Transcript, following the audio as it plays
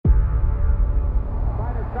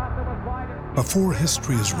Before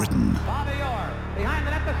history is written,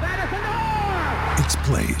 it's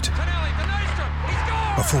played.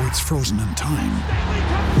 Before it's frozen in time,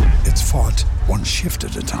 it's fought one shift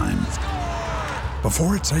at a time.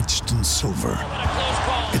 Before it's etched in silver,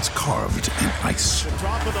 it's carved in ice.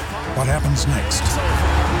 What happens next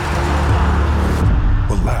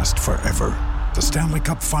will last forever. The Stanley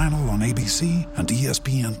Cup Final on ABC and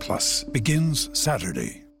ESPN Plus begins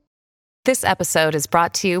Saturday. This episode is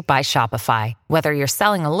brought to you by Shopify. Whether you're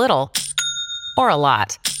selling a little or a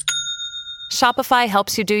lot, Shopify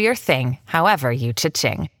helps you do your thing, however you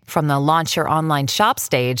cha-ching. From the launch your online shop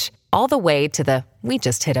stage, all the way to the we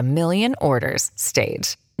just hit 1 million orders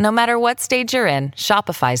stage. No matter what stage you're in,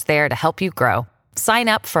 Shopify's there to help you grow. Sign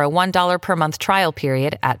up for a $1 per month trial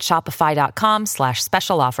period at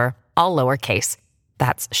shopify.com/special offer, all lowercase.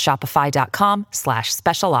 That's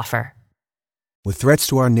shopify.com/special offer. With threats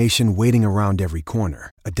to our nation waiting around every corner,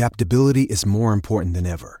 adaptability is more important than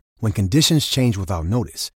ever. When conditions change without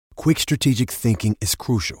notice, quick strategic thinking is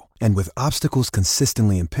crucial. And with obstacles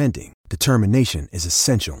consistently impending, determination is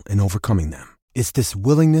essential in overcoming them. It's this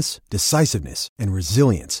willingness, decisiveness, and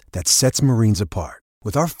resilience that sets Marines apart.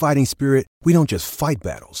 With our fighting spirit, we don't just fight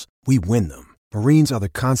battles, we win them. Marines are the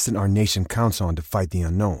constant our nation counts on to fight the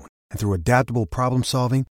unknown. And through adaptable problem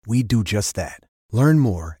solving, we do just that. Learn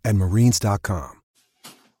more at marines.com.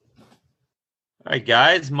 All right,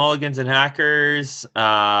 guys, Mulligans and Hackers,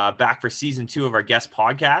 back for season 2 of our guest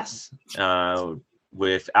podcast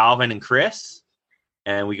with Alvin and Chris.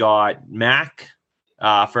 And we got Mack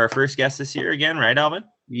for our first guest this year again, right, Alvin?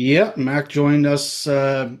 Yeah, Mack joined us.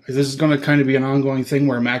 This is going to kind of be an ongoing thing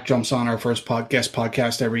where Mack jumps on our first guest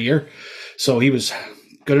podcast every year. So he was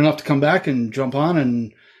good enough to come back and jump on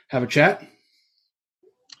and have a chat.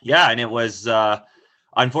 Yeah, and it was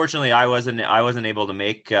unfortunately I wasn't able to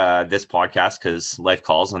make this podcast because life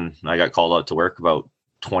calls, and I got called out to work about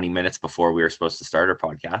 20 minutes before we were supposed to start our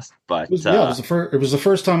podcast. But it was the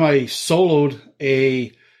first time I soloed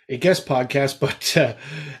a guest podcast, but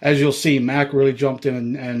as you'll see, Mack really jumped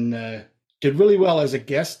in and did really well as a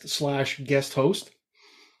guest host.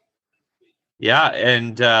 Yeah,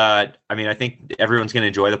 and I think everyone's going to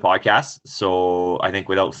enjoy the podcast. So I think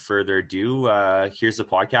without further ado, here's the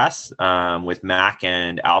podcast with Mack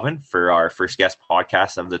and Alvin for our first guest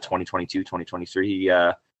podcast of the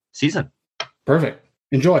 2022-2023 season. Perfect.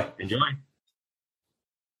 Enjoy.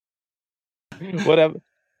 Whatever.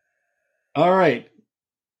 All right.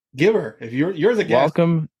 Giver, if you're the guest.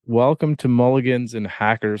 Welcome to Mulligans and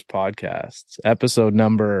Hackers podcasts, episode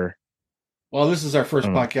number. Well, this is our first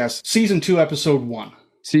podcast, season 2, episode 1.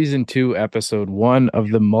 Season 2, episode 1 of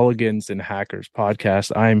the Mulligans and Hackers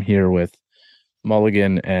podcast. I'm here with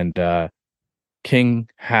Mulligan and King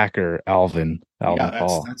Hacker Alvin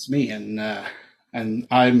Paul. That's me, and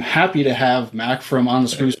I'm happy to have Mack from On the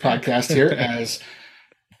Screws podcast here as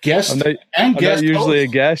guest. I'm not usually a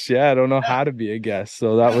guest. Yeah, I don't know how to be a guest,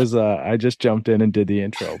 so that was I just jumped in and did the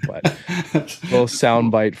intro, but a little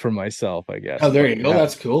soundbite for myself, I guess. Oh, there you go. Yeah.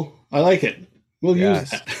 That's cool. I like it. We'll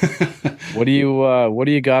use that. What do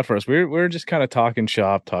you got for us? We're just kind of talking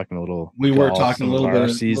shop, talking a little. We were talking a little bit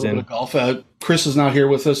of season. A little bit of golf. Chris is not here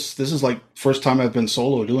with us. This is like first time I've been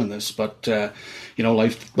solo doing this, but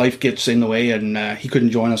life gets in the way, and he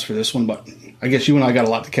couldn't join us for this one. But I guess you and I got a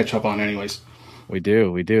lot to catch up on, anyways. We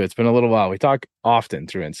do. It's been a little while. We talk often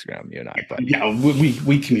through Instagram, you and I. But yeah,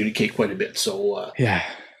 we communicate quite a bit. So yeah,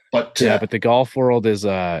 but the golf world is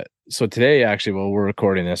So today, actually, while we're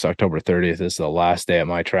recording this, October 30th is the last day at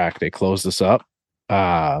my track. They closed us up.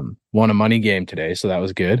 Won a money game today, so that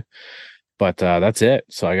was good. But that's it.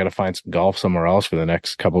 So I got to find some golf somewhere else for the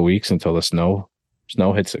next couple of weeks until the snow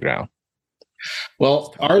hits the ground.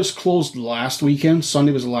 Well, ours closed last weekend.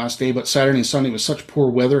 Sunday was the last day, but Saturday and Sunday was such poor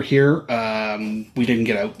weather here. We didn't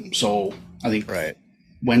get out. So I think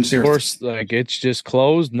Wednesday. Of course, like it's just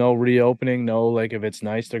closed. No reopening. No, like if it's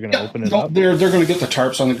nice, they're going to open it up. They're going to get the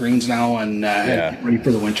tarps on the greens now and get ready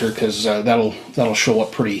for the winter because that'll show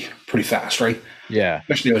up pretty fast, right? Yeah,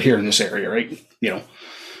 especially out here in this area, right?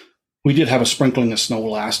 We did have a sprinkling of snow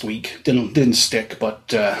last week. Didn't stick, but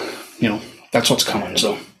that's what's coming.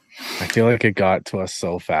 So. I feel like it got to us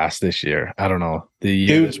so fast this year. I don't know. The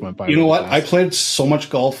year just went by. You know what? Fast. I played so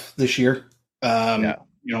much golf this year.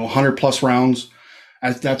 100 plus rounds.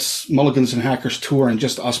 That's Mulligans and Hackers tour, and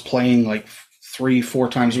just us playing like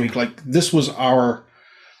 3-4 times a week. Like this was our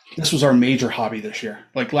major hobby this year.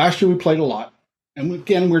 Like last year we played a lot, and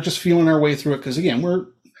again we're just feeling our way through it because again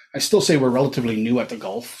I still say we're relatively new at the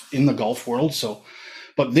golf world. So,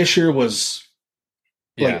 but this year was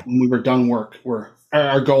like when we were done work,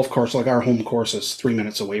 our golf course, like our home course, is 3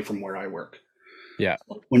 minutes away from where I work. Yeah.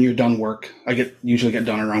 When you're done work, usually get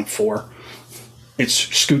done around 4. It's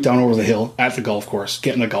scoot down over the hill at the golf course,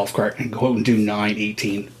 get in a golf cart, and go out and do 9,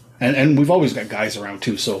 18. And we've always got guys around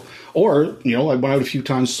too. So, or, I went out a few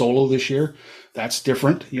times solo this year. That's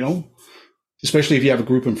different, especially if you have a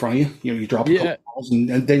group in front of you. You drop a couple balls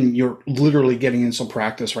and then you're literally getting in some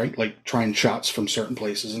practice, right? Like trying shots from certain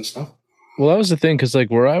places and stuff. Well, that was the thing, because like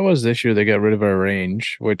where I was this year, they got rid of our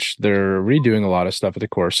range, which they're redoing a lot of stuff at the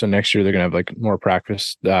course. So next year they're gonna have like more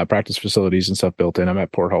practice facilities and stuff built in. I'm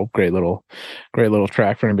at Port Hope, great little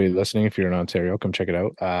track for anybody listening. If you're in Ontario, come check it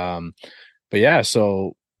out. But yeah,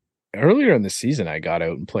 so earlier in the season, I got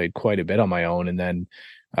out and played quite a bit on my own, and then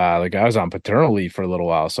I was on paternal leave for a little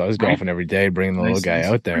while, so I was golfing every day, bringing the little guy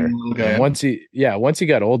out there. And once he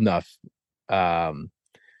got old enough,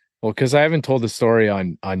 well, because I haven't told the story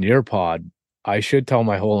on your pod, I should tell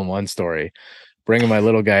my hole-in-one story. Bringing my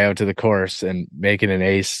little guy out to the course and making an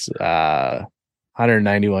ace,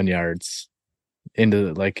 191 yards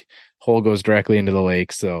into hole goes directly into the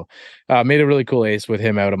lake. So made a really cool ace with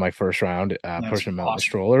him out of my first round, pushing him out in the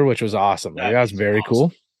stroller, which was awesome. That was very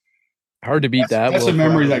cool. Hard to beat that. That's a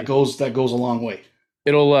memory that goes a long way.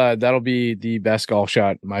 That'll be the best golf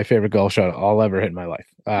shot, my favorite golf shot I'll ever hit in my life.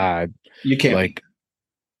 You can't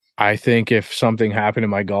I think if something happened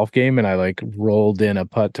in my golf game and I rolled in a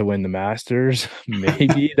putt to win the Masters,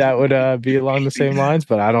 maybe that would be along the same lines,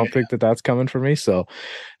 but I don't think that's coming for me. So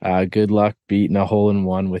good luck beating a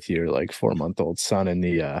hole-in-one with your 4-month-old son in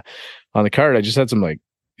the on the cart. I just had some I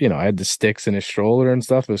had the sticks in his stroller and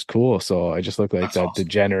stuff. It was cool. So I just looked like that awesome.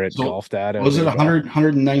 Degenerate golf dad. Was it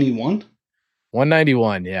 191?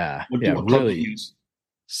 191, yeah. What really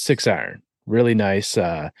 6-iron. Really nice.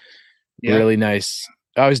 Really nice.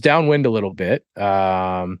 I was downwind a little bit,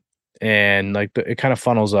 and it kind of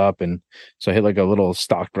funnels up, and so I hit a little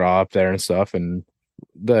stock draw up there and stuff. And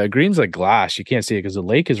the green's glass; you can't see it because the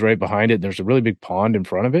lake is right behind it. And there's a really big pond in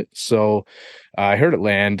front of it. So I heard it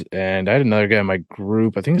land, and I had another guy in my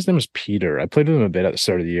group. I think his name was Peter. I played with him a bit at the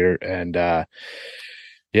start of the year, and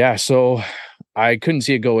so I couldn't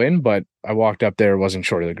see it go in, but I walked up there, wasn't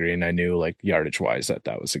short of the green. I knew yardage wise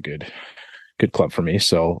that was a good club for me.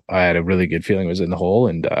 So I had a really good feeling it was in the hole,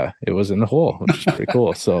 and it was in the hole, which is pretty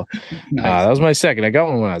cool. So nice. That was my second. I got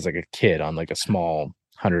one when I was a kid on a small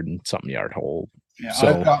 100 and something yard hole. Yeah, so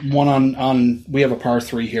I've got one on we have a par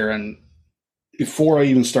 3 here, and before I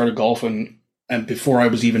even started golfing and before I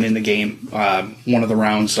was even in the game, one of the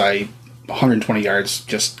rounds 120 yards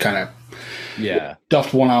just kind of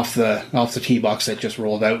duffed one off the tee box that just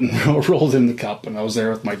rolled out and rolled in the cup. And I was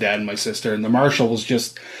there with my dad and my sister, and the marshal was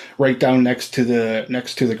just right down next to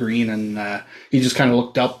the green, and he just kind of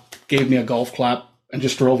looked up, gave me a golf clap, and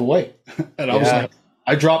just drove away. And I was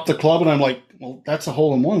I dropped the club, and I'm like, well, that's a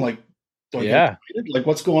hole-in-one. Do I get excited?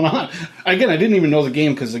 What's going on? Again, I didn't even know the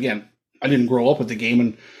game because I didn't grow up with the game,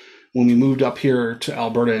 and when we moved up here to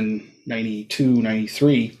Alberta in 92,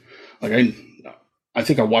 93, I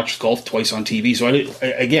think I watched golf twice on TV. So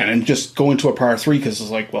and just going to a par 3 because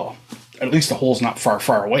it's well, at least the hole's not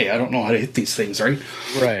far away. I don't know how to hit these things, right?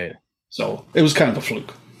 Right. So it was kind of a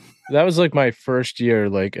fluke. That was my first year.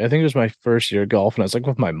 I think it was my first year of golf, and I was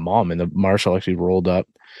with my mom, and the marshal actually rolled up.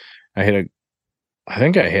 I hit I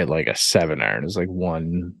think I hit a 7-iron. It was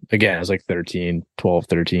one again. It was 12,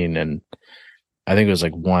 13, and I think it was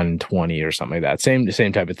 120 or something like that.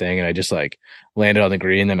 Same type of thing. And I just landed on the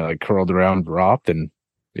green, then I curled around, dropped, and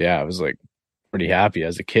I was pretty happy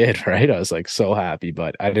as a kid, right? I was so happy,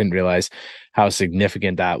 but I didn't realize how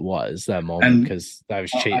significant that was, that moment, because I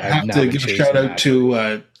was chasing. I have to give a shout out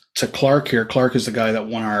to Clark here. Clark is the guy that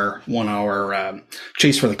won our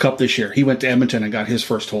chase for the cup this year. He went to Edmonton and got his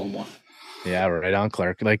first hole-in-one. Yeah, right on,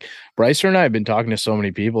 Clark. Brycer and I have been talking to so many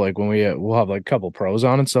people. When we'll have a couple pros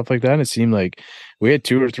on and stuff like that. And it seemed we had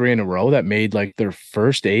 2 or 3 in a row that made their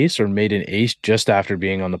first ace or made an ace just after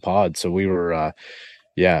being on the pod. So we were,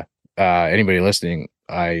 anybody listening,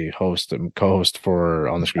 I host and co-host for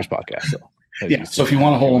On the Screws podcast. So so if you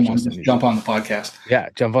want a hole-in-one, just jump on the podcast. Yeah,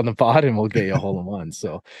 jump on the pod and we'll get you a hole-in-one.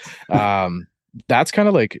 So, that's kind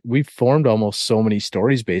of we've formed almost so many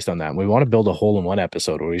stories based on that. And we want to build a hole-in-one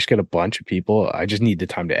episode where we just get a bunch of people. I just need the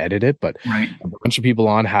time to edit it, but a bunch of people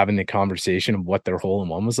on having the conversation of what their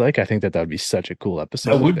hole-in-one was like. I think that would be such a cool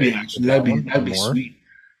episode. That would be actually that'd be sweet.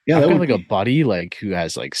 Yeah, I've got a buddy who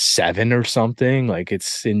has 7 or something.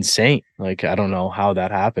 It's insane. I don't know how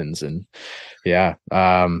that happens. And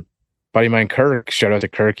buddy of mine, Kirk, shout out to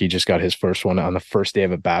Kirk. He just got his first one on the first day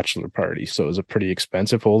of a bachelor party. So it was a pretty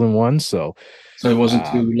expensive hole-in-one. So it wasn't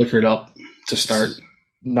too liquored up to start.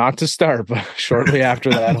 Not to start, but shortly after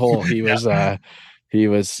that hole, he was in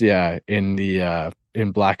the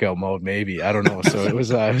in blackout mode, maybe. I don't know. So it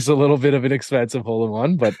was a little bit of an expensive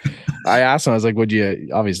hole-in-one, but I asked him, I was like,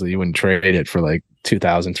 obviously you wouldn't trade it for like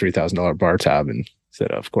 $2,000, $3,000 bar tab? And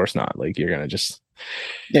said, of course not. Like, you're going to just,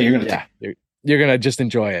 you're going to just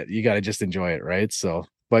enjoy it. You got to just enjoy it. Right. So,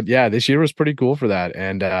 but yeah, this year was pretty cool for that.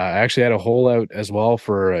 And I actually had a hole out as well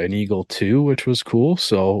for an Eagle 2, which was cool.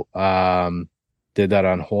 So, did that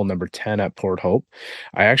on hole number 10 at Port Hope.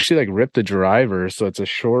 I actually like ripped the driver. So it's a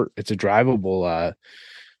drivable,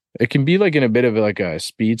 it can be like in a bit of like a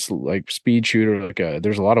speed shooter.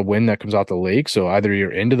 There's a lot of wind that comes out the lake. So either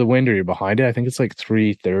you're into the wind or you're behind it. I think it's like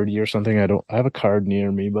 330 or something. I have a card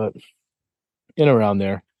near me, but in around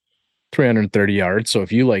there, 330 yards. So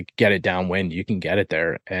if you like get it downwind, you can get it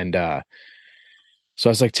there. And, so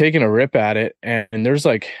I was like taking a rip at it, and there's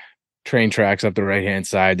like train tracks up the right-hand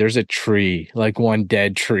side. There's a tree, like one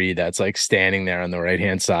dead tree that's like standing there on the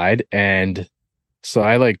right-hand side. And so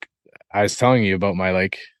I was telling you about my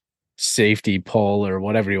like safety pull or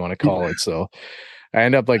whatever you want to call it. So I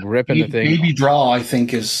end up like ripping the thing. Baby draw, I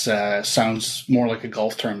think, is sounds more like a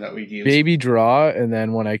golf term that we'd use. Baby draw, and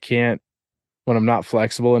then when I'm not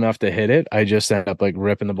flexible enough to hit it, I just end up like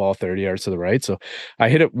ripping the ball 30 yards to the right. So I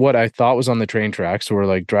hit it what I thought was on the train track. So we're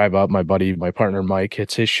like drive up, my partner Mike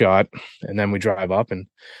hits his shot, and then we drive up and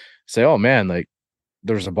say, oh man, like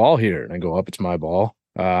there's a ball here. And I go up, it's my ball.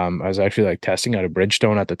 I was actually like testing out a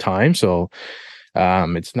Bridgestone at the time. So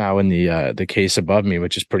it's now in the case above me,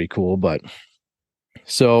 which is pretty cool. But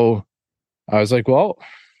so I was like, well,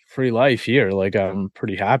 free life here. Like I'm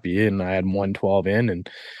pretty happy. And I had 112 in, and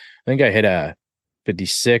I think I hit a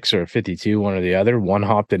 56 or a 52, one or the other. One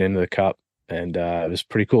hopped it into the cup, and it was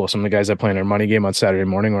pretty cool. Some of the guys that played our money game on Saturday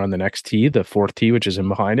morning were on the next tee, the fourth tee, which is in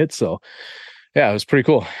behind it. So, yeah, it was pretty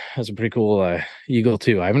cool. It was a pretty cool Eagle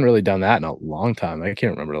too. I haven't really done that in a long time. I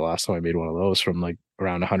can't remember the last time I made one of those from like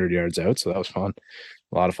around 100 yards out. So that was fun.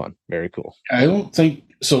 A lot of fun. Very cool. I don't think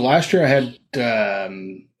so. Last year I had,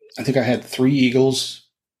 I think I had 3 Eagles,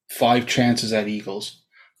 5 chances at Eagles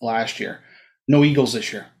last year. No Eagles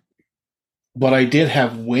this year. But I did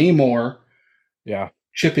have way more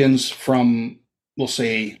chip-ins from, we'll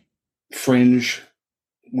say, fringe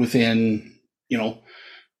within,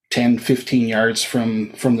 10, 15 yards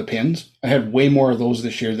from the pins. I had way more of those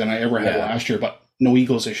this year than I ever had last year, but no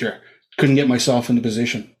Eagles this year. Couldn't get myself into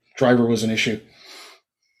position. Driver was an issue.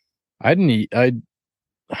 I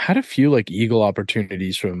had a few like Eagle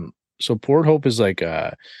opportunities so Port Hope is like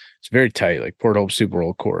it's very tight, like Port Hope Super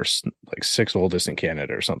Old course, like 6th oldest in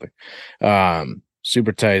Canada or something.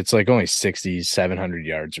 Super tight. It's like only 700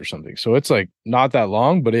 yards or something. So it's like not that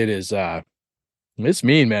long, but it is it's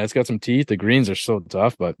mean, man. It's got some teeth. The greens are so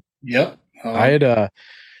tough, but yep. I'd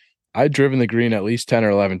driven the green at least 10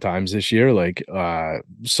 or 11 times this year, like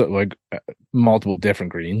multiple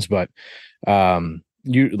different greens, but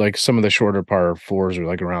you like some of the shorter par 4s are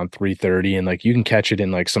like around 330, and like you can catch it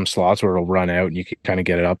in like some slots where it'll run out and you can kind of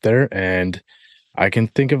get it up there. And I can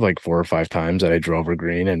think of like 4 or 5 times that I drove a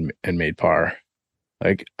green and made par.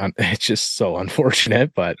 Like it's just so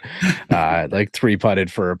unfortunate, but like 3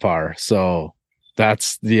 putted for a par. So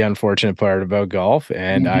that's the unfortunate part about golf.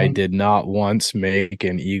 And I did not once make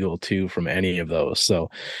an Eagle 2 from any of those. So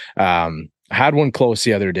I had one close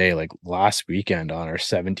the other day, like last weekend on our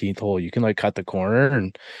 17th hole. You can like cut the corner,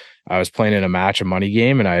 and I was playing in a money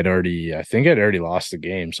game, and I think I'd already lost the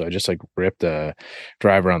game. So I just like ripped a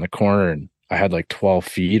driver on the corner, and I had like 12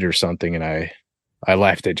 feet or something, and I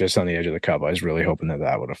left it just on the edge of the cup. I was really hoping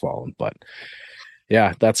that would have fallen, but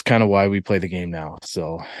yeah, that's kind of why we play the game now.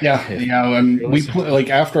 So and we like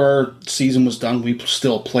after our season was done, we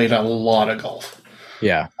still played a lot of golf.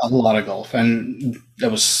 Yeah, a lot of golf, and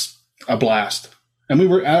it was a blast. And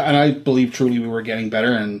I believe truly we were getting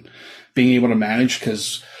better and being able to manage,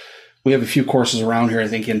 because we have a few courses around here. I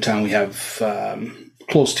think in town we have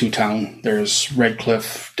close to town. There's Red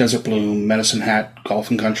Cliff, Desert Bloom, Medicine Hat Golf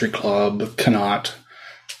and Country Club, Connaught,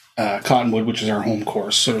 Cottonwood, which is our home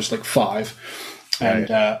course. So there's like 5. And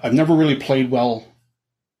I've never really played well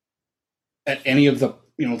at any of the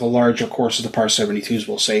the larger courses, the par 72s,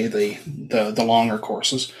 we'll say, the longer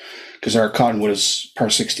courses, because our Cottonwood is par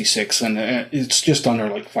 66, and it's just under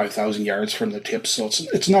like 5,000 yards from the tip. So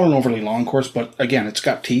it's not an overly long course, but again, it's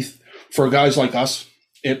got teeth. For guys like us,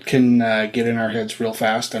 it can get in our heads real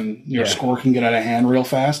fast, and your score can get out of hand real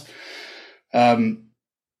fast. But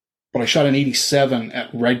I shot an 87 at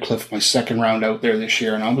Red Cliff my second round out there this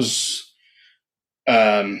year, and I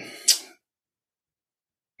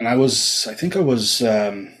think I was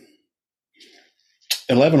 11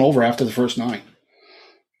 over after the first 9.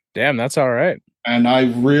 Damn, that's all right. And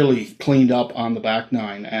I really cleaned up on the back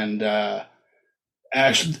 9, and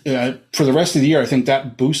Actually, for the rest of the year, I think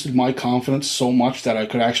that boosted my confidence so much that I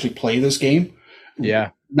could actually play this game.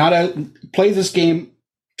 Yeah. Play this game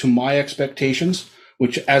to my expectations,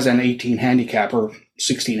 which as an 18 handicapper,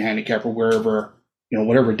 16 handicapper, wherever,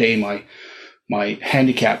 whatever day my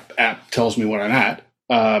handicap app tells me what I'm at.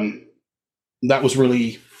 That was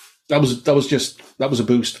a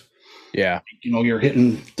boost. Yeah. You're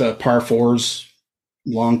hitting the par fours,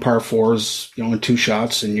 long par fours, in 2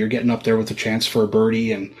 shots, and you're getting up there with a chance for a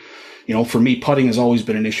birdie. And, for me, putting has always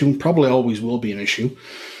been an issue and probably always will be an issue.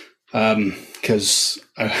 Because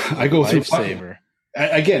I go through Lifesaver.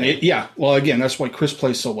 Again, that's why Chris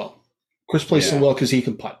plays so well. Chris plays so well because he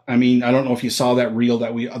can putt. I mean, I don't know if you saw that reel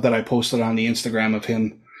that I posted on the Instagram of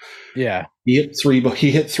him. Yeah, he hit three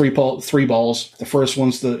balls. The first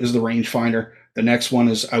one's is the rangefinder. The next one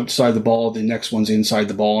is outside the ball. The next one's inside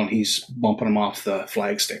the ball, and he's bumping them off the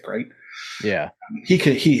flagstick. Right? Yeah,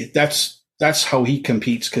 that's how he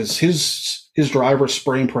competes, because his driver's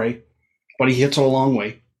spray and pray, but he hits it a long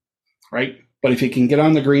way. Right? But if he can get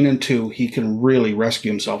on the green in 2, he can really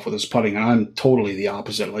rescue himself with his putting. And I'm totally the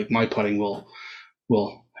opposite. Like, my putting will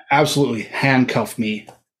absolutely handcuff me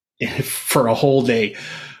for a whole day.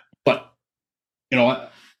 But,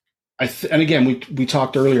 and again, we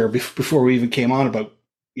talked earlier before we even came on about,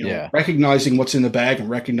 recognizing what's in the bag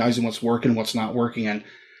and recognizing what's working, what's not working, and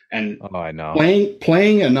I know,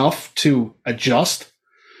 playing enough to adjust.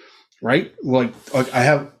 Right? Like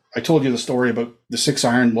I told you the story about the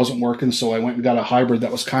 6-iron wasn't working, so I went and got a hybrid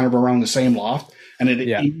that was kind of around the same loft, and it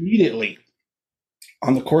immediately,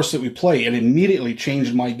 on the course that we play, it immediately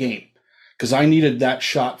changed my game, because I needed that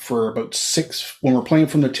shot for about 6, when we're playing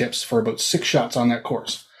from the tips, for about 6 shots on that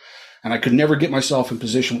course, and I could never get myself in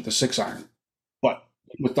position with the 6-iron. But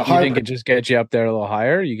with the hybrid, you think it just gets you up there a little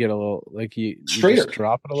higher? You get a little, like, you straighter, just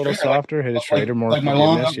drop it a little softer, hit it straighter, more. Like my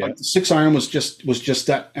long, like the 6-iron was just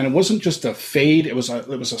that, and it wasn't just a fade; it was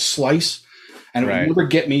a slice. And it would never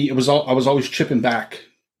get me. I was always chipping back,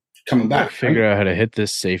 coming back. I figure out how to hit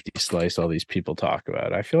this safety slice all these people talk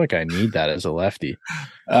about. I feel like I need that as a lefty.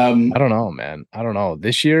 I don't know, man. I don't know.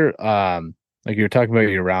 This year, like you were talking about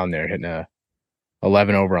your round there, hitting a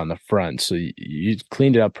 11 over on the front. So you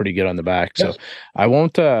cleaned it up pretty good on the back. Yes. So I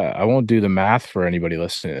won't do the math for anybody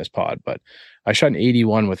listening to this pod, but I shot an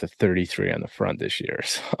 81 with a 33 on the front this year.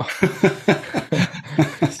 So,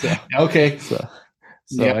 okay.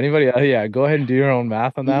 So anybody, go ahead and do your own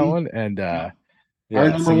math on that one. And our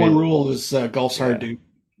number one rule is golf's hard, dude.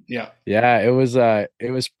 Yeah, it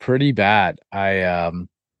was pretty bad. I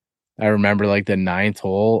remember, like, the 9th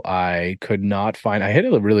hole, I could not find. I hit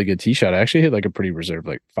a really good tee shot. I actually hit like a pretty reserved,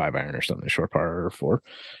 like 5-iron or something, short par or 4,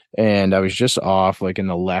 and I was just off, like, in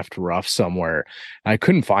the left rough somewhere. I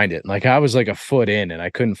couldn't find it. Like, I was like a foot in, and I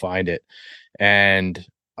couldn't find it, and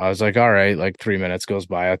I was like, all right, like 3 minutes goes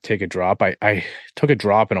by, I'll take a drop. I took a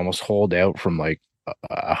drop and almost holed out from like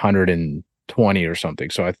 120 or something.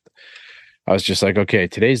 So I was just like, okay,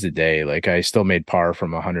 today's the day. Like, I still made par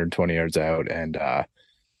from 120 yards out. And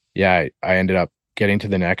I ended up getting to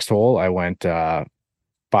the next hole. I went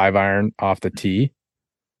 5-iron off the tee,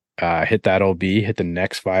 hit that OB, hit the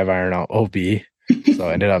next 5-iron OB. So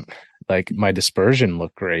I ended up, like, my dispersion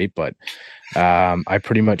looked great, but I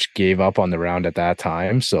pretty much gave up on the round at that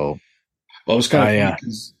time. So, well, it was kind of funny,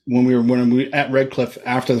 because when we were at Redcliffe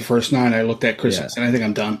after the first 9, I looked at Chris and said, I think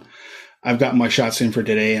I'm done. I've gotten my shots in for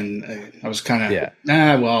today, and I was kind of,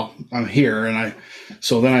 well, I'm here. And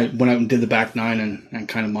so then I went out and did the back 9 and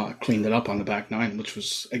kind of cleaned it up on the back 9, which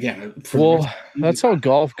was, again, that's how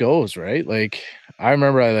golf goes, right? Like, I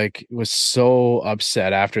remember I was so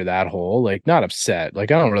upset after that hole. Like, not upset,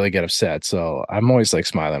 like, I don't really get upset, so I'm always like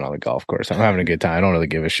smiling on the golf course. I'm having a good time. I don't really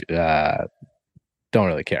give a don't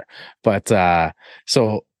really care. But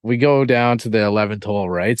so we go down to the 11th hole,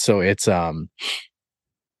 right? So it's a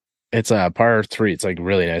par 3. It's like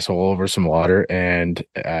really nice hole over some water, and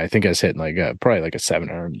I think I was hitting like probably like a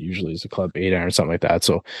 7-iron. Usually it's a club 8-iron, something like that.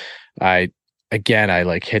 So I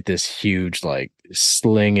like hit this huge, like,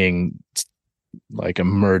 slinging, like,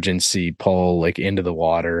 emergency pull, like, into the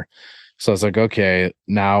water. So I was like, okay,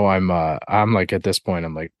 now I'm like, at this point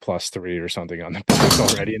I'm like +3 or something on the back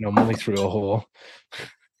already, and I'm only through a hole.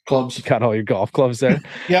 Clubs. You got all your golf clubs there.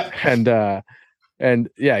 Yeah. And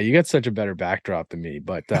yeah, you get such a better backdrop than me.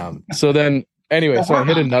 But so then anyway, so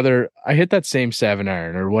I hit that same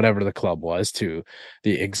 7-iron or whatever the club was to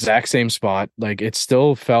the exact same spot. Like, it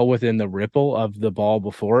still fell within the ripple of the ball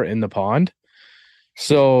before in the pond.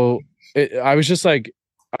 So I was just like,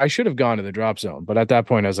 I should have gone to the drop zone. But at that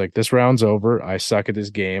point I was like, this round's over. I suck at this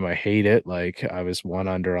game. I hate it. Like, I was 1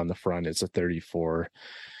 under on the front. It's a 34.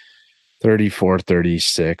 34,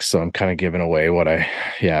 36. So I'm kind of giving away what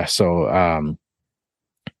so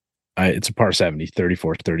it's a par 70,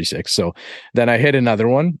 34, 36. So then I hit another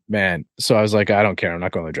one, man. So I was like, I don't care. I'm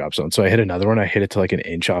not going to the drop zone. So I hit another one. I hit it to like an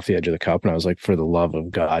inch off the edge of the cup. And I was like, for the love of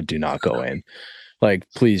God, do not go in. Like,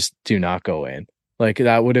 please do not go in. Like,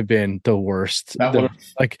 that would have been the worst. It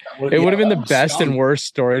would have been the best and worst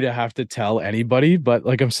story to have to tell anybody. But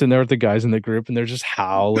like, I'm sitting there with the guys in the group and they're just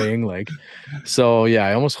howling. Like, so yeah,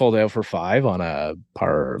 I almost hold out for 5 on a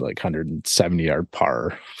par, like 170 yard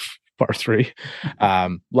par 3.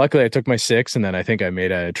 Luckily I took my 6 and then I think I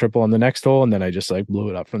made a triple on the next hole and then I just like blew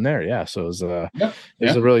it up from there. Yeah. So it was a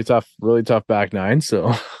really tough back 9.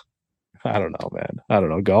 So I don't know, man. I don't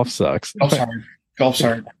know. Golf sucks. Golf's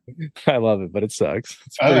hard. I love it, but it sucks.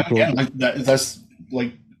 It's pretty cool. Yeah, that's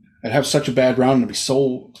like, I'd have such a bad round and be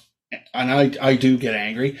so, and I do get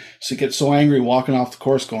angry. So get so angry walking off the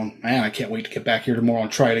course going, man, I can't wait to get back here tomorrow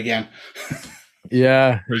and try it again.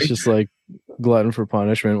 Yeah. It's just like glutton for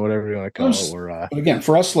punishment, whatever you want to call it. But again,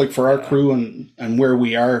 for us, like for our crew and where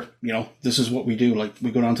we are, this is what we do. Like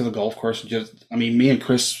we go down to the golf course and me and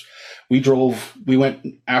Chris, we went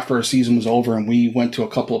after our season was over and we went to a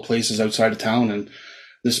couple of places outside of town, and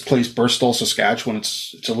this place, Burstall, Saskatchewan,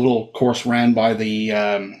 it's a little course ran by the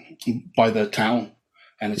town,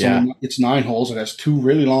 and it's 9 holes. It has 2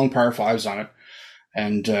 really long par 5s on it.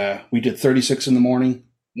 And we did 36 in the morning,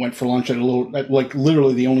 went for lunch at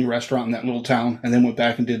literally the only restaurant in that little town, and then went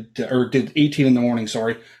back and did 18 in the morning,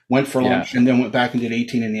 went for lunch, and then went back and did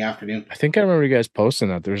 18 in the afternoon. I think I remember you guys posting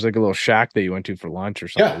that. There's like a little shack that you went to for lunch or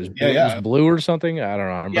something. It was Blue or something. I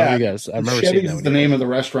don't know. I remember seeing that. The name of the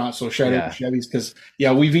restaurant, so shout out to Chevy's, because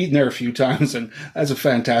we've eaten there a few times, and that's a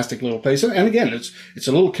fantastic little place. And again, it's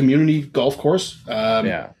a little community golf course.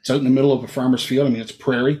 It's out in the middle of a farmer's field. I mean, it's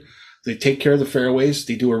prairie. They take care of the fairways.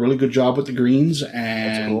 They do a really good job with the greens,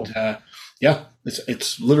 and cool.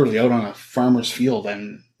 It's literally out on a farmer's field,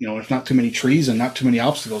 and there's not too many trees and not too many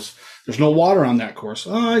obstacles. There's no water on that course.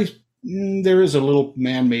 There is a little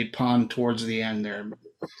man-made pond towards the end there.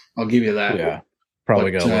 I'll give you that. Yeah, probably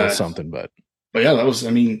got a little something, but yeah, that was.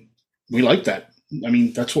 We like that.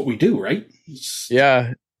 That's what we do, right?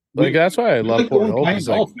 That's why I love Port Hope.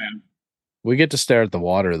 Golf, man. We get to stare at the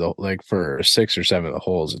water though, like for 6 or 7 of the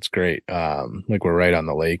holes. It's great. Like we're right on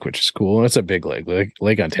the lake, which is cool. And it's a big lake.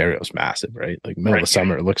 Lake Ontario is massive, right? Like middle of the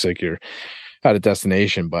summer, it looks like you're at a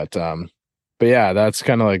destination. But yeah, that's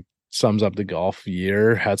kind of like sums up the golf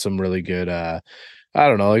year. Had some really good I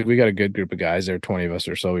don't know, like we got a good group of guys there, 20 of us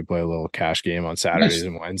or so. We play a little cash game on Saturdays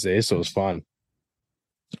and Wednesdays. So it was fun.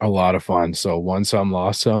 A lot of fun. So won some,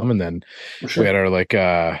 lost some, and then we had our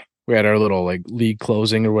little like league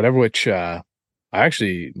closing or whatever, which my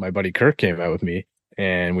buddy Kirk came out with me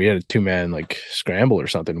and we had a 2-man like scramble or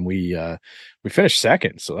something. We finished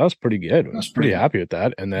second. So that was pretty good. I was pretty happy with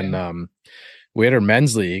that. And then we had our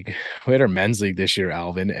men's league. We had our men's league this year,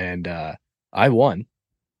 Alvin, and I won.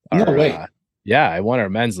 No way. I won our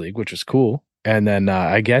men's league, which was cool. And then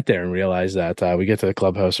I get there and realize that we get to the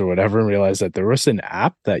clubhouse or whatever and realize that there was an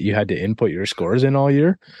app that you had to input your scores in all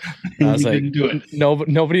year. And I was like,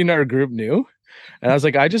 nobody in our group knew. And I was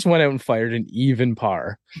like, I just went out and fired an even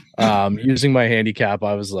par using my handicap.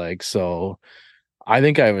 I was like, so I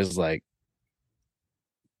think I was like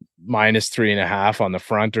 -3.5 on the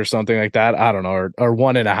front or something like that. I don't know, or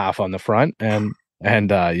 1.5 on the front. And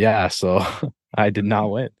so I did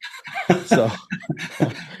not win. So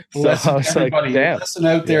I was like, damn. Listen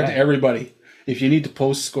out there to everybody. If you need to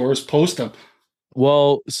post scores, post them.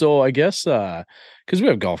 Well, so I guess because we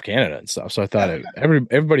have Golf Canada and stuff. So I thought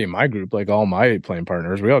everybody in my group, like all my playing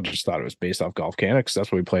partners, we all just thought it was based off Golf Canada because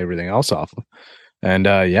that's what we play everything else off of. And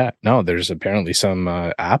there's apparently some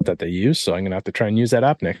app that they use. So I'm gonna have to try and use that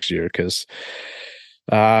app next year because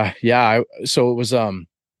so it was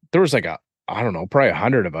there was like I don't know, probably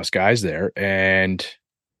 100 of us guys there, and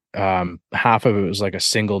half of it was like a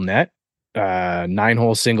single net,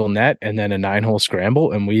 9-hole single net, and then a 9-hole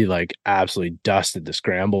scramble, and we like absolutely dusted the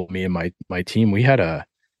scramble. Me and my team, we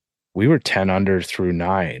were 10 under through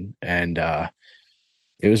 9, and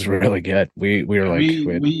it was really good. We were we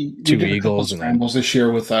had 2 eagles and scrambles this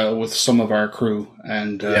year with some of our crew,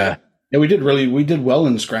 and we did well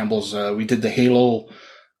in the scrambles. We did the Halo.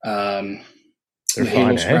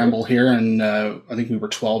 Halo scramble here, and I think we were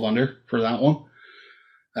 12 under for that one.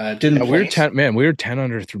 We were 10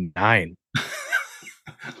 under through 9.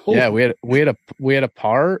 Yeah, we had a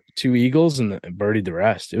par, 2 eagles, and birdied the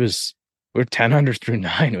rest. We were 10 under through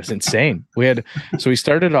 9. It was insane. We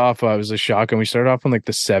started off. It was a shock, and we started off on like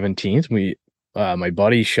the 17th. my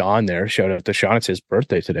buddy Sean there. Shout out to Sean. It's his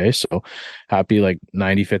birthday today. So happy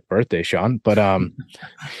 95th birthday, Sean. But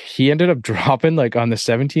he ended up dropping on the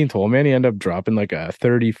 17th hole, man. He ended up dropping a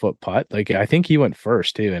 30-foot putt. I think he went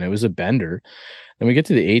first too, and it was a bender. Then we get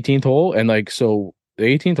to the 18th hole, and so the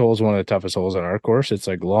 18th hole is one of the toughest holes on our course. It's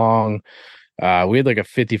long. We had a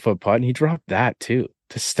 50-foot putt, and he dropped that too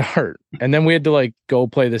to start. And then we had to go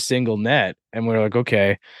play the single net, and we we're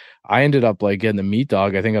okay. I ended up getting the meat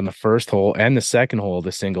dog, I think, on the first hole and the second hole,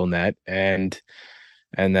 the single net. And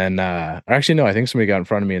then actually, no, I think somebody got in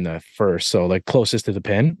front of me in the first. So closest to the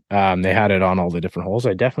pin. They had it on all the different holes.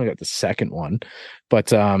 I definitely got the second one.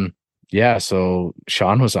 But yeah, so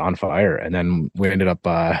Sean was on fire. And then we ended up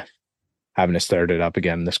having to start it up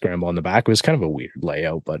again, the scramble on the back. It was kind of a weird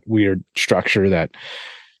layout, but weird structure that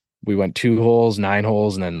we went 2 holes, 9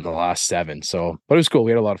 holes, and then the last 7. So, but it was cool.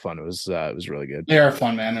 We had a lot of fun. It was really good. They are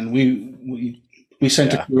fun, man. And we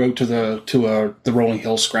sent a crew out to the Rolling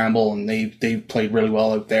Hill Scramble, and they played really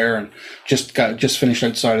well out there, and just finished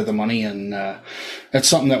outside of the money. And that's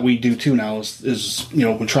something that we do too now. Is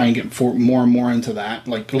we try and get more and more into that,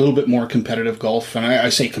 a little bit more competitive golf. And I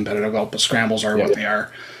say competitive golf, but scrambles are what they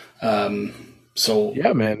are. So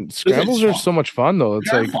yeah, man, scrambles are so much fun though. It's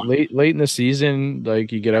fun. late in the season,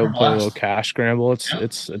 you get out and play a little cash scramble.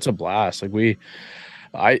 It's a blast.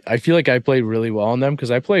 I feel I play really well on them because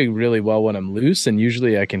I play really well when I'm loose, and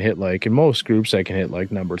usually I can hit in most groups I can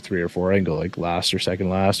hit number 3 or 4. I can go last or second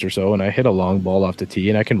last or so, and I hit a long ball off the tee,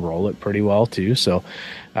 and I can roll it pretty well too. So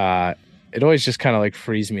it always just kind of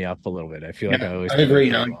frees me up a little bit. I feel I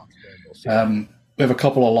agree. We have a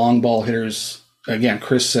couple of long ball hitters again,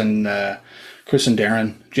 Chris and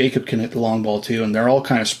Darren. Jacob can hit the long ball too, and they're all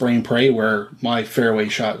kind of spray and pray, where my fairway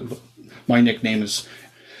shot, my nickname is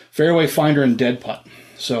fairway finder and dead putt.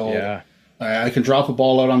 So yeah. I can drop a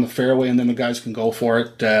ball out on the fairway, and then the guys can go for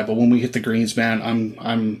it. But when we hit the greens, man,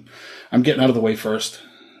 I'm getting out of the way first.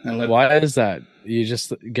 And why is that? You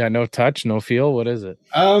just got no touch, no feel? What is it?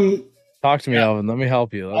 Talk to me, Alvin. Let me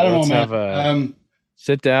help you. Let's have a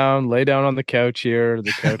sit down, lay down on the couch here.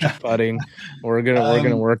 The couch is putting. We're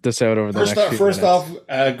gonna work this out over the next few minutes. First off,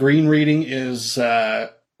 green reading is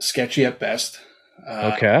sketchy at best.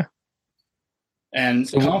 Okay. And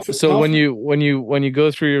so when you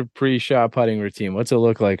go through your pre-shot putting routine, what's it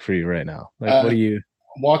look like for you right now? What do you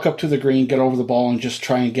walk up to the green, get over the ball, and just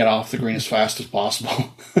try and get off the green as fast as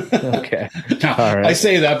possible? Okay. Now, all right. I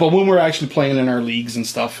say that, but when we're actually playing in our leagues and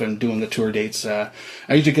stuff and doing the tour dates, I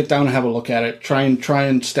usually get down and have a look at it, try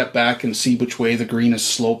and step back and see which way the green is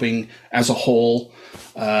sloping as a whole.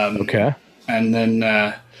 Okay. And then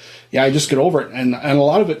I just get over it, and a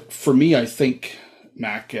lot of it for me, I think,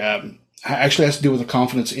 Mac, actually has to do with the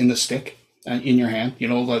confidence in the stick and in your hand.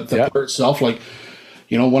 The putter itself. When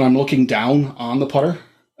I'm looking down on the putter,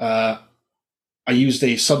 I used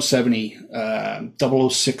a sub 70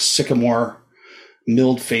 006 Sycamore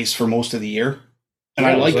milled face for most of the year, and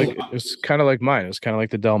I like it. It was kind of like mine. It was kind of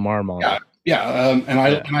like the Del Mar model. And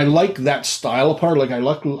I like that style of putter. I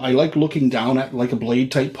like looking down at a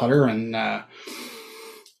blade type putter, and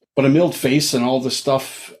but a milled face and all this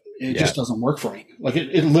stuff. It just doesn't work for me.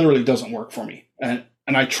 It literally doesn't work for me.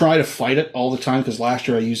 And I try to fight it all the time, because last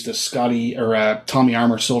year I used a Tommy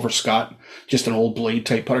Armour Silver Scott, just an old blade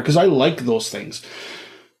type putter, because I like those things.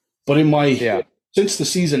 But since the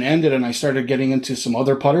season ended and I started getting into some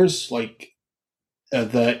other putters,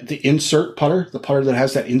 the insert putter, the putter that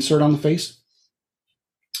has that insert on the face.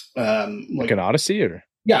 Like an Odyssey or?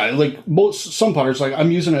 Yeah, some putters.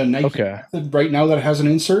 I'm using a Nike method right now that has an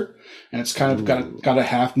insert, and it's kind of got a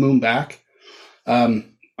half moon back.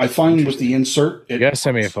 I find with the insert, you gotta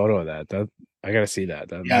send me a photo of that. I gotta see that.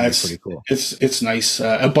 That's pretty cool. It's nice.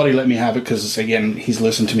 A buddy let me have it because again he's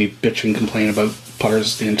listened to me bitch and complain about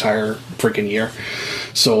putters the entire freaking year.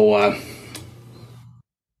 So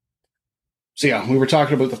yeah, we were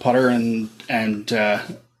talking about the putter and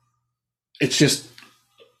it's just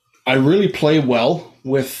I really play well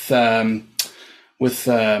with a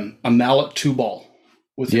mallet 2-ball.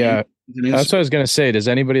 That's what I was gonna say. Does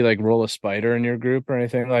anybody roll a spider in your group or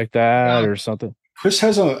anything like that or something? Chris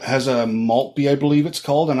has a Maltby, I believe it's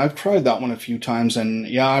called, and I've tried that one a few times, and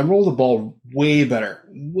I roll the ball way better.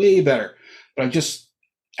 But I just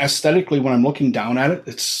aesthetically, when I'm looking down at it,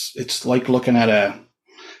 it's like looking at a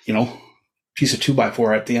piece of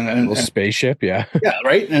 2x4 at the end. A little spaceship, yeah. Yeah,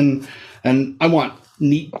 right. And I want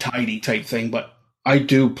neat, tidy type thing, but I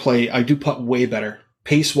do putt way better,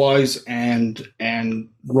 pace wise and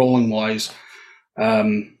rolling wise,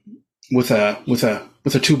 with a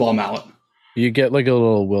 2-ball mallet. You get like a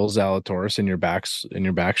little Will Zalatoris in your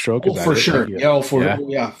backstroke. Oh, for sure. Like,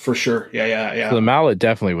 yeah, for sure. Yeah. So the mallet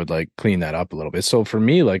definitely would like clean that up a little bit. So for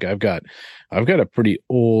me, like I've got a pretty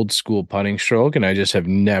old school putting stroke, and I just have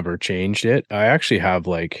never changed it. I actually have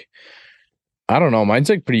like, I don't know, mine's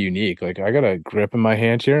like pretty unique. Like I got a grip in my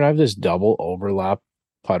hand here, and I have this double overlap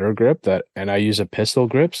putter grip and I use a pistol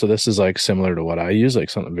grip. So this is like similar to what I use,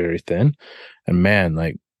 like something very thin. And man,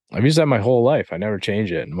 like I've used that my whole life. I never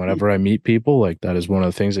change it. And whenever I meet people, like that is one of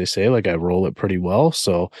the things they say, like I roll it pretty well.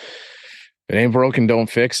 So if it ain't broken,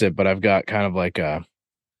 don't fix it. But I've got kind of like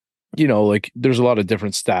like there's a lot of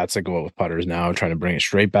different stats that go out with putters now. I'm trying to bring it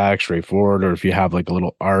straight back, straight forward. Or if you have like a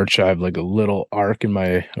little arch, I have like a little arch in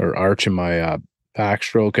my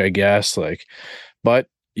backstroke, I guess. Like, but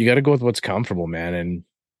you got to go with what's comfortable, man. And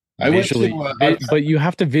but you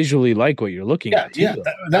have to visually like what you're looking at.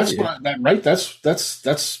 That's where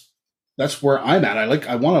I'm at.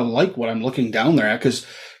 I want to like what I'm looking down there at because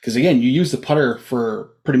again, you use the putter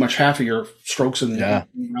for pretty much half of your strokes in the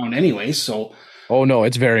round anyway. So, oh no,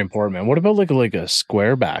 it's very important, man. What about like a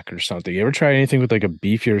square back or something? You ever try anything with like a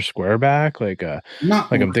beefier square back?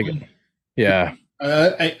 I'm thinking, yeah.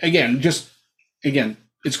 Again, it's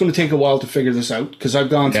going to take a while to figure this out because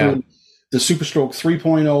I've gone through the Super Stroke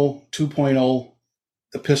 3.0, 2.0,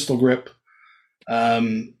 the pistol grip.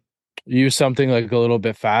 Use something like a little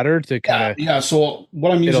bit fatter to kind of So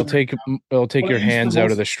what I'm using, it'll take your hands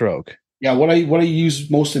out of the stroke. Yeah, what I used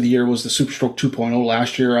most of the year was the Super Stroke 2.0.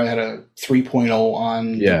 Last year I had a 3.0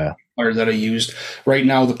 on the putter that I used. Right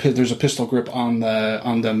now there's a pistol grip on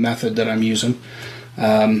the method that I'm using.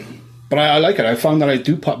 But I like it. I found that I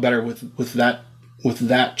do putt better with that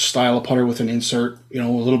style of putter with an insert. A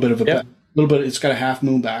little bit of it's got a half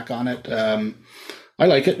moon back on it. I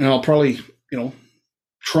like it, and I'll probably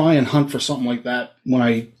try and hunt for something like that when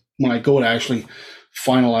I go to actually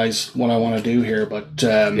finalize what I want to do here. But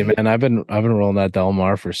man, I've been rolling that Del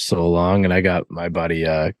Mar for so long, and I got my buddy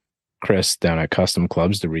Chris down at Custom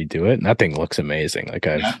Clubs to redo it, and that thing looks amazing. Like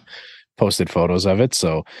I've posted photos of it,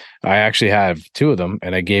 so I actually have two of them,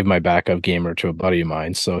 and I gave my backup gamer to a buddy of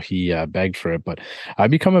mine, so he begged for it. But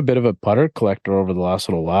I've become a bit of a putter collector over the last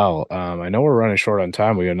little while. I know we're running short on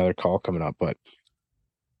time. We got another call coming up, but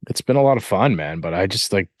it's been a lot of fun, man. But I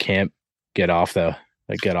just like can't get off the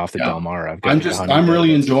Del Mar. I'm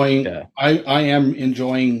really enjoying. Yeah. I am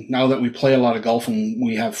enjoying now that we play a lot of golf and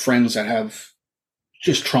we have friends that have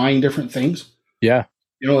just trying different things. Yeah.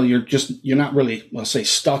 You're not really, let's say,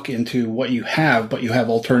 stuck into what you have, but you have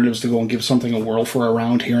alternatives to go and give something a whirl for a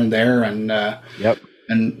round here and there. And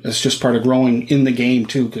and it's just part of growing in the game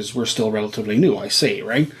too, because we're still relatively new. I say,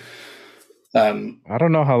 right? I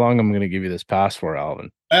don't know how long I'm going to give you this pass for,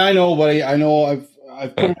 Alvin. I know, buddy. I know.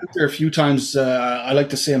 I've put it out there a few times. I like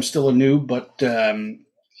to say I'm still a noob, but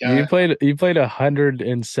you played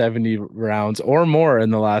 170 rounds or more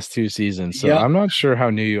in the last 2 seasons. So I'm not sure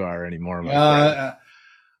how new you are anymore.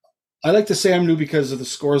 I like to say I'm new because of the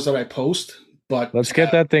scores that I post, but let's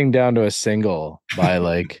get that thing down to a single by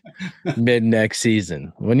like mid next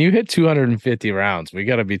season. When you hit 250 rounds, we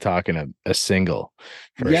got to be talking a single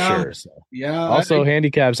for sure. So, Also,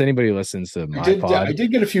 handicaps. Anybody listens to my pod? I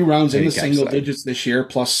did get a few rounds in the single digits this year,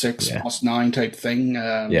 +6, +9 type thing.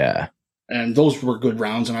 And those were good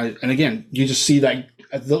rounds. And again, you just see that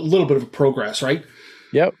a little bit of a progress, right?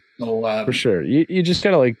 Yep. So, for sure. You just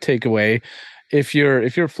gotta like take away. If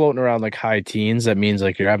you're floating around like high teens, that means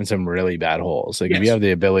like you're having some really bad holes. Like if you have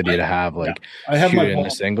the ability to have like I have shoot in the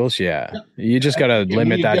singles, you just gotta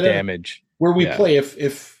limit that damage. Where we play,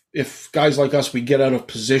 if guys like us, we get out of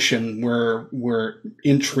position where we're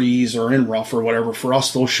in trees or in rough or whatever, for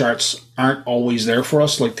us those shots aren't always there for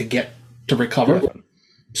us, like to recover. Yeah.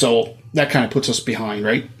 So that kind of puts us behind,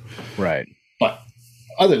 right? Right. But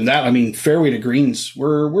other than that, I mean, fairway to greens,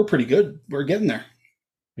 we're pretty good. We're getting there.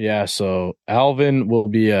 Yeah, so Alvin will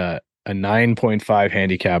be a 9.5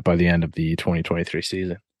 handicap by the end of the 2023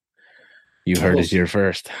 season. You heard it here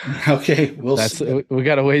first. Okay, we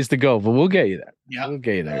got a ways to go, but we'll get you there. Yeah, we'll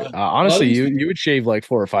get you there. Honestly, you would shave like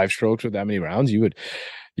 4 or 5 strokes with that many rounds. You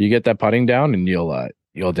get that putting down, and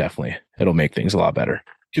you'll definitely, it'll make things a lot better.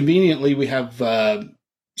 Conveniently, we have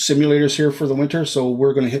simulators here for the winter, so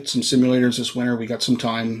we're going to hit some simulators this winter. We got some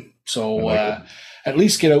time, so at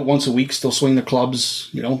least get out once a week, still swing the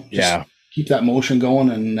clubs, keep that motion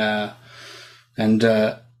going and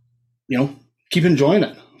keep enjoying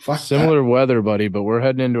it. Similar weather, buddy, but we're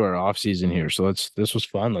heading into our off season here. So this was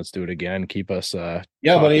fun. Let's do it again. Keep us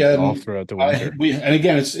buddy, all throughout the winter. And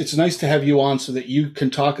again, it's nice to have you on so that you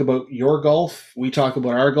can talk about your golf. We talk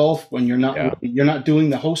about our golf when you're not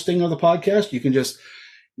doing the hosting of the podcast. You can just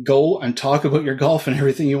go and talk about your golf and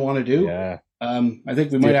everything you want to do. Yeah. I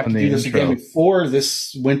think we might have to do this again before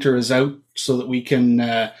this winter is out so that we can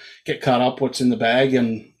get caught up what's in the bag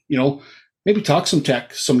and, maybe talk some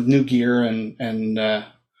tech, some new gear and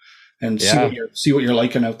see what you're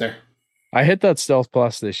liking out there. I hit that Stealth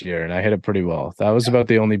Plus this year and I hit it pretty well. That was about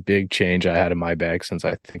the only big change I had in my bag since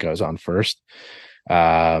I think I was on first.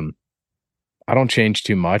 I don't change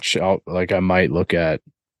too much. I might look at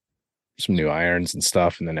some new irons and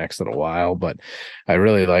stuff in the next little while, but I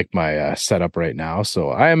really like my setup right now. So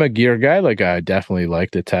I am a gear guy. Like I definitely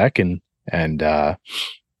like the tech and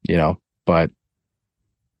but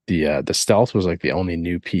the Stealth was like the only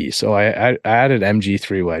new piece. So I added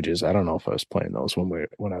MG3 wedges. I don't know if I was playing those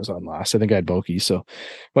when I was on last. I think I had Bokeh. So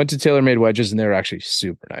went to TaylorMade wedges and they were actually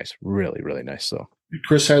super nice. Really, really nice. So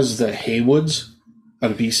Chris has the Haywoods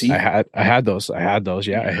out of BC. I had those.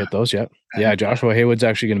 Yeah, I hit those. Yeah. Yeah. Joshua Haywood's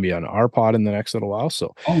actually going to be on our pod in the next little while.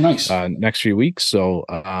 So nice. Next few weeks. So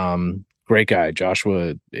great guy.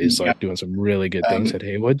 Joshua is doing some really good things at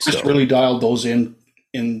Haywood. Just really dialed those in.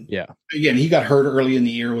 And again, he got hurt early in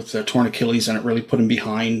the year with the torn Achilles, and it really put him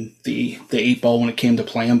behind the 8-ball when it came to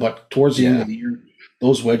playing. But towards the end of the year,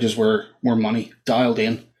 those wedges were money, dialed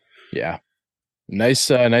in. Yeah, nice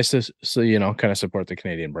to kind of support the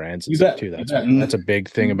Canadian brands and stuff too. That's a big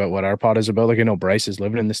thing about what our pod is about. Like I know Bryce is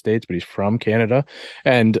living in the States, but he's from Canada,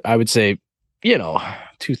 and I would say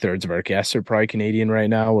 2/3 of our guests are probably Canadian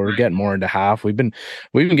right now. We're getting more into half. We've been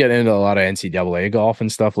getting into a lot of NCAA golf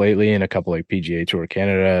and stuff lately, and a couple like PGA Tour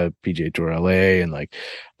Canada, PGA Tour LA, and like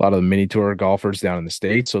a lot of the mini tour golfers down in the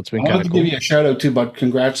States. So it's been kind of cool. Give you a shout out too, but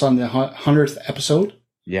congrats on the 100th episode.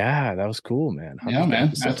 Yeah, that was cool, man. Yeah,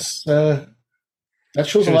 man. Episode. That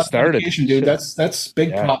shows a lot of dedication, dude. That's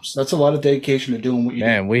big props. That's a lot of dedication to doing what you do.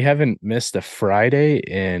 Man, we haven't missed a Friday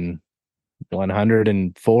in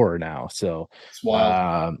 104 now. So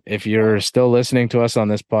if you're still listening to us on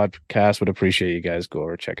this podcast, would appreciate you guys go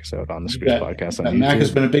over check us out on the Screws podcast on YouTube. Mack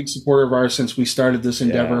has been a big supporter of ours since we started this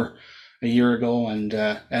endeavor a year ago, and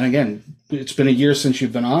again, it's been a year since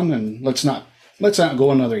you've been on, and let's not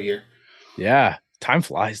go another year. Yeah, time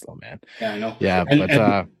flies though, man. Yeah, I know.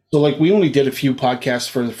 Yeah, so like we only did a few podcasts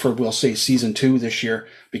for we'll say season 2 this year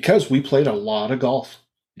because we played a lot of golf.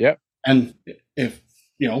 Yep. And if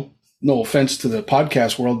no offense to the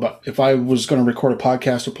podcast world, but if I was going to record a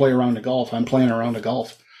podcast or play around the golf, I'm playing around the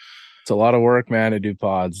golf. It's a lot of work, man, to do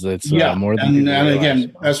pods. It's more than and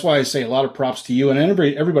again, that's why I say a lot of props to you and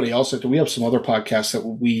everybody else. We have some other podcasts that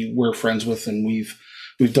we're friends with, and we've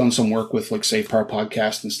done some work with, like Safe Par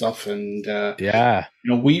podcast and stuff. And I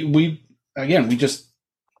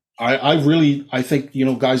think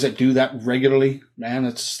guys that do that regularly, man,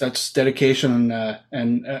 that's dedication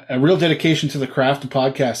and a real dedication to the craft of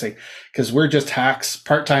podcasting, because we're just hacks,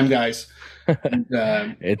 part-time guys. And,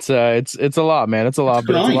 it's a lot, man. It's a lot,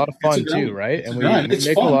 but it's a lot of fun too, right? And we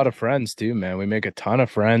make a lot of friends too, man. We make a ton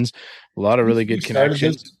of friends, a lot of really good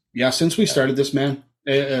connections. Since we started this, man,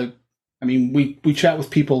 we chat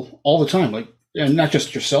with people all the time, like, and not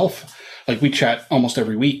just yourself. Like we chat almost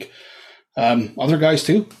every week. Other guys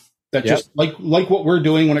too. That just like what we're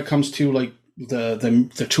doing when it comes to like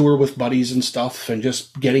the tour with buddies and stuff, and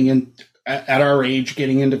just getting in at our age,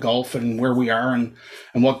 getting into golf and where we are and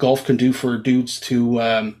what golf can do for dudes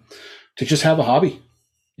to just have a hobby.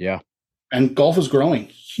 Yeah. And golf is growing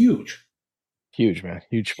huge, man.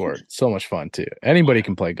 Huge sport. So much fun too. Anybody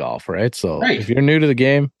can play golf, right? So if you're new to the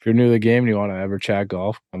game, and you want to ever chat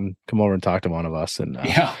golf, come over and talk to one of us. And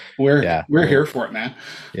we're here for it, man.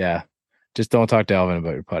 Yeah. Just don't talk to Alvin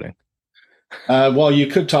about your putting. Well, you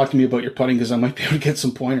could talk to me about your putting because I might be able to get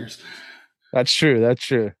some pointers. That's true.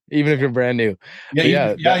 Even if you're brand new.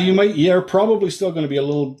 You might. You're probably still going to be a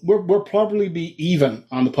little. We'll probably be even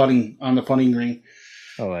on the putting green.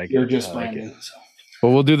 I like you're just brand new. So.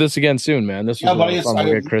 Well, we'll do this again soon, man. This was fun.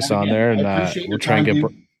 We'll get Chris on there, and we'll try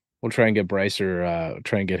and get Bryce or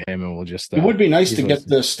try and get him, and we'll just. It would be nice to get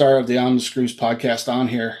the star of the On the Screws podcast on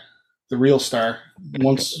here, the real star.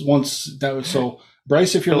 Once that was so.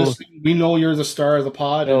 Bryce, if you're listening, we know you're the star of the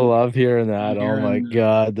pod. I love hearing that. Oh my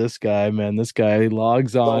God, this guy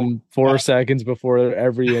logs on 4 seconds before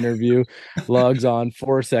every interview, logs on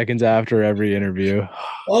 4 seconds after every interview.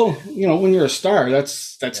 Oh, when you're a star,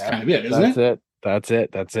 that's kind of it, isn't it? That's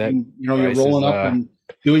it. And, you're rolling up and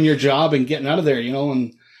doing your job and getting out of there,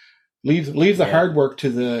 and leave the hard work to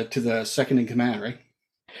the second in command, right?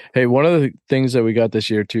 Hey, one of the things that we got this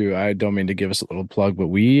year too, I don't mean to give us a little plug, but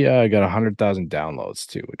we got 100,000 downloads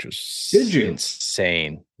too, which was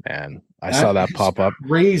insane, man. I saw that pop up.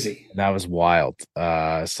 Crazy. That was wild.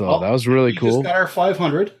 That was really cool. Just got our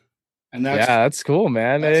 500. And that's cool,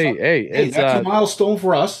 man. It's that's a milestone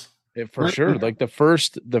for us. For sure. Like the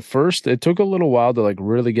first, it took a little while to like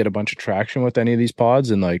really get a bunch of traction with any of these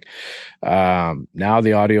pods. And like, now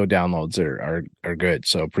the audio downloads are good.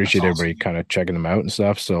 So appreciate everybody kind of checking them out and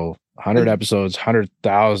stuff. So 100 episodes,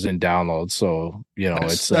 100,000 downloads. So,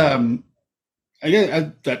 it's,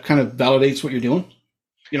 again, that kind of validates what you're doing.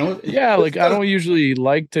 Like I don't usually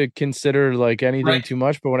like to consider like anything too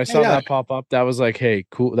much, but when I saw that pop up, that was like, hey,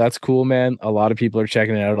 cool, that's cool, man. A lot of people are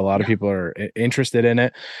checking it out. A lot of people are interested in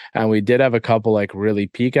it, and we did have a couple like really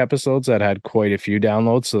peak episodes that had quite a few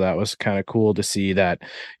downloads, so that was kind of cool to see that,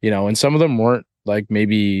 and some of them weren't like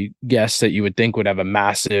maybe guests that you would think would have a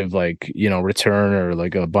massive like return or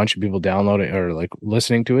like a bunch of people downloading or like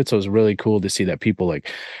listening to it. So it was really cool to see that people like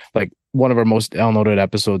one of our most downloaded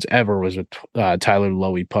episodes ever was with Tyler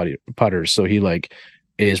Lowy putters. So he like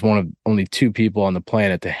is one of only 2 people on the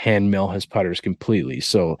planet to hand mill his putters completely.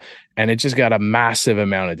 So, and it just got a massive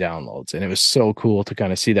amount of downloads, and it was so cool to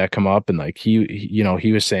kind of see that come up. And like he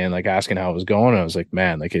was saying, like asking how it was going. And I was like,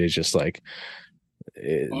 man, like it is just like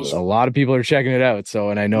a lot of people are checking it out. So,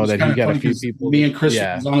 and I know that he got a few people. Me and Chris,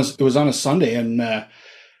 it was on a Sunday, and I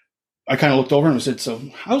kind of looked over and said, "So,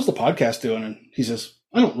 how's the podcast doing?" And he says,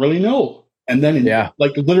 "I don't really know." And then,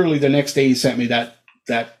 like literally the next day, he sent me that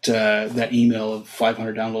email of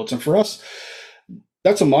 500 downloads. And for us,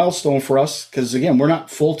 that's a milestone for us because again, we're not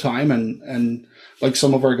full time, and like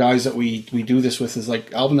some of our guys that we do this with is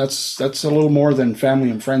like, Alvin, that's a little more than family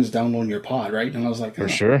and friends downloading your pod, right? And I was like, for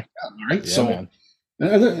sure, all right. Yeah, so, man.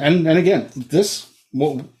 And again, this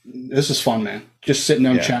is fun, man. Just sitting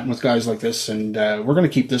down chatting with guys like this, and we're going to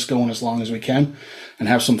keep this going as long as we can and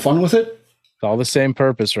have some fun with it. It's all the same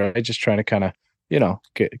purpose, right? Just trying to kind of,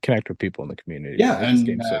 connect with people in the community. Yeah, and this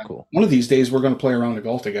game's so cool. One of these days, we're going to play around the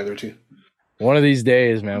golf together too. One of these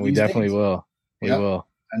days, man, we definitely will. We will.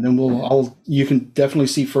 And then you can definitely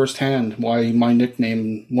see firsthand why one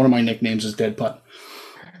of my nicknames is Dead Putt.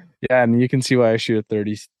 Yeah, and you can see why I shoot a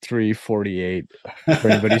 33.48. For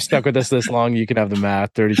anybody stuck with us this long, you can have the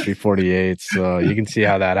math 33.48. So you can see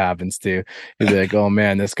how that happens too. You'll be like, oh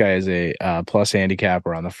man, this guy is a plus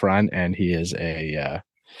handicapper on the front, and he is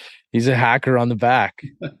he's a hacker on the back.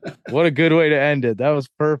 What a good way to end it. That was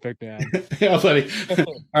perfect, man. Yeah, buddy.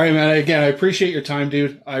 All right, man. Again, I appreciate your time,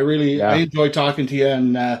 dude. I enjoy talking to you,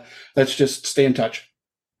 and let's just stay in touch.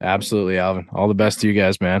 Absolutely, Alvin. All the best to you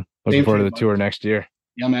guys, man. Looking forward to the tour next year.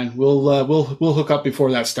 Yeah, man. We'll hook up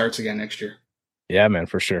before that starts again next year. Yeah, man,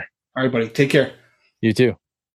 for sure. All right, buddy. Take care. You too.